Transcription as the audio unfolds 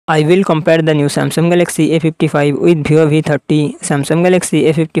I will compare the new Samsung Galaxy A55 with Vivo V30. Samsung Galaxy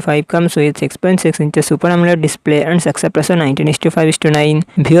A55 comes with 6.6 inches Super AMOLED display and success ratio 19:5:9.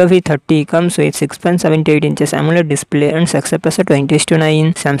 Vivo V30 comes with 6.78 inches AMOLED display and success ratio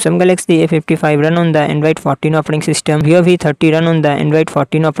 20:9. Samsung Galaxy A55 run on the Android 14 operating system. Vivo V30 run on the Android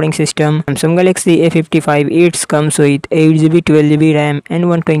 14 operating system. Samsung Galaxy A55 it comes with 8GB 12GB RAM and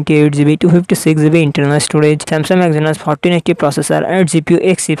 128GB 256GB internal storage. Samsung Exynos 1480 processor and GPU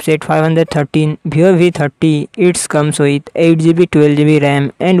X chipset 513. Vivo V30 it comes with 8GB 12GB RAM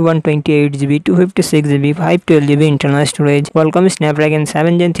and 128GB 256GB 512GB internal storage. Qualcomm Snapdragon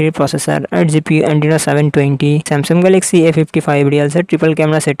 7 Gen 3 processor and GPU Adreno 720. Samsung Galaxy A55 real set triple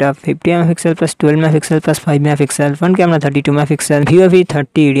camera setup 50MP plus 12MP plus 5MP. Front camera 32MP. Vivo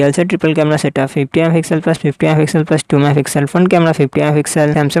V30 real set triple camera setup 50MP plus 50MP plus 2MP. Front camera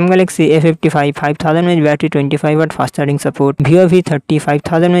 50MP. Samsung Galaxy A55 5000 mAh battery 25W fast charging support. Vivo V30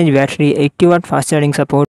 5000 mAh battery 80W fast charging support.